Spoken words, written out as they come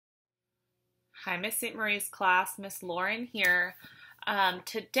Hi, Miss St. Marie's class. Miss Lauren here.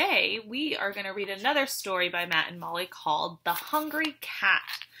 Today we are going to read another story by Matt and Molly called The Hungry Cat.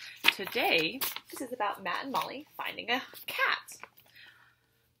 Today, this is about Matt and Molly finding a cat.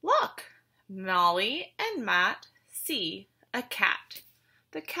 Look, Molly and Matt see a cat.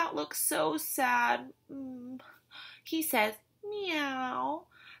 The cat looks so sad. He says, meow.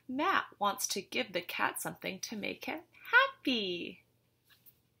 Matt wants to give the cat something to make him happy.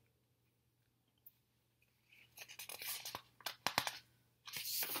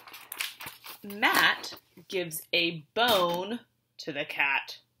 Matt gives a bone to the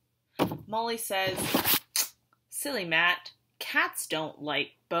cat. Molly says, silly Matt, cats don't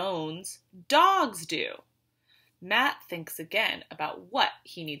like bones. Dogs do. Matt thinks again about what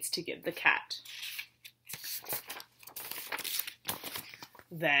he needs to give the cat.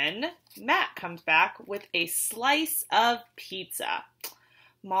 Then Matt comes back with a slice of pizza.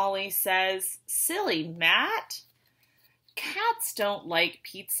 Molly says, silly Matt, cats don't like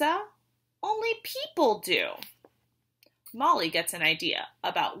pizza. Only people do. Molly gets an idea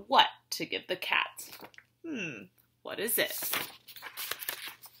about what to give the cat. What is it?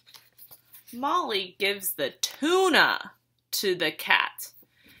 Molly gives the tuna to the cat.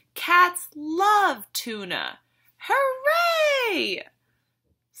 Cats love tuna. Hooray!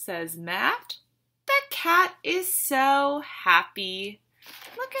 Says Matt. The cat is so happy.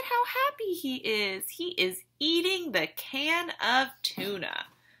 Look at how happy he is. He is eating the can of tuna.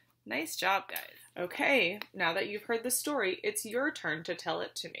 Nice job, guys. Okay, now that you've heard the story, it's your turn to tell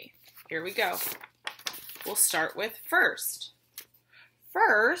it to me. Here we go. We'll start with first.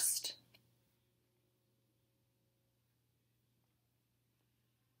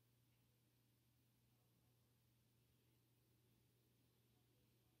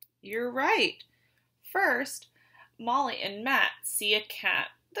 You're right. First, Molly and Matt see a cat.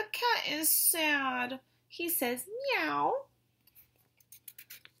 The cat is sad. He says, meow.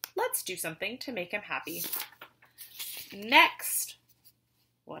 Let's do something to make him happy. Next,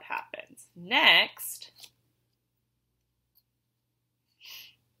 what happens? Next,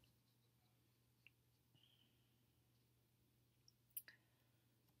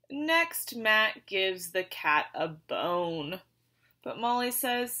 Matt gives the cat a bone. But Molly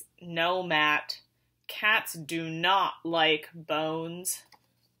says, no, Matt. Cats do not like bones.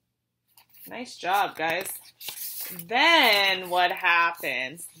 Nice job, guys. Then what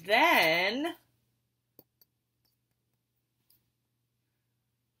happens? Then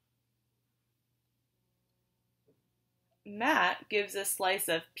Matt gives a slice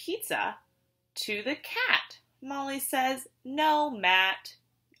of pizza to the cat. Molly says, no, Matt.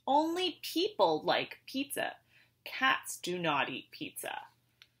 Only people like pizza. Cats do not eat pizza.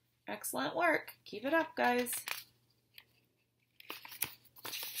 Excellent work. Keep it up, guys.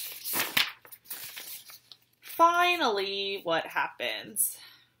 Finally, what happens?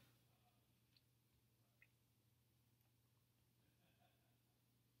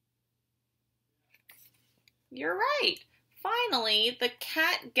 You're right. Finally, the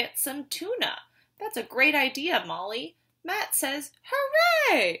cat gets some tuna. That's a great idea, Molly. Matt says,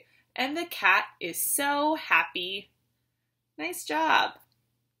 hooray! And the cat is so happy. Nice job.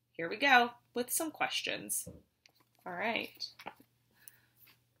 Here we go with some questions. All right.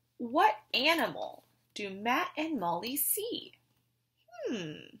 What animal do Matt and Molly see?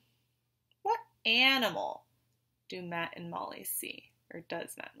 What animal do Matt and Molly see? Or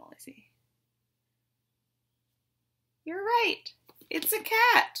does Matt and Molly see? You're right. It's a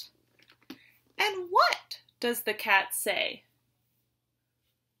cat. And what does the cat say?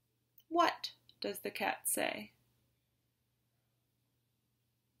 What does the cat say?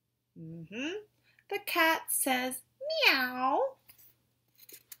 The cat says, meow.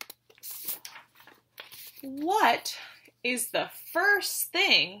 What is the first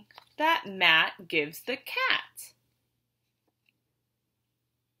thing that Matt gives the cat?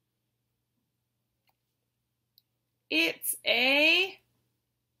 It's a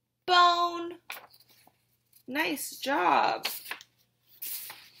bone. Nice job.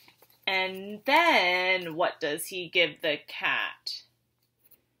 And then what does he give the cat?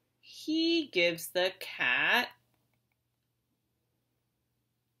 He gives the cat,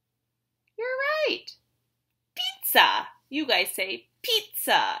 you're right, pizza. You guys say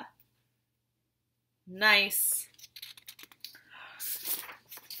pizza. Nice.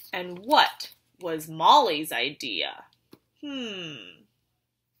 And what was Molly's idea?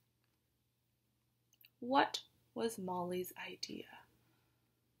 What was Molly's idea?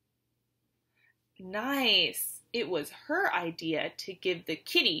 Nice. It was her idea to give the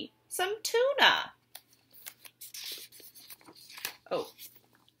kitty some tuna. Oh,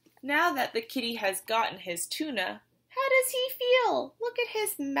 Now that the kitty has gotten his tuna, how does he feel? Look at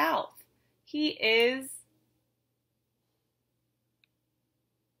his mouth.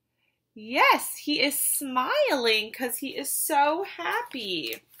 Yes, he is smiling because he is so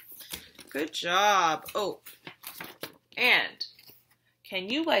happy. Good job. Oh, and can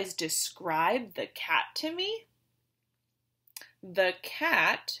you guys describe the cat to me? The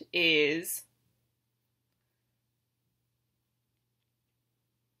cat is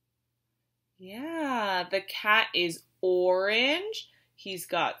the cat is orange. He's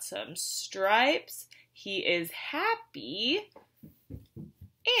got some stripes. He is happy.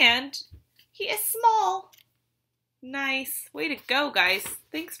 And he is small. Nice. Way to go, guys.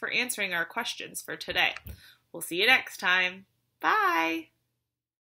 Thanks for answering our questions for today. We'll see you next time. Bye.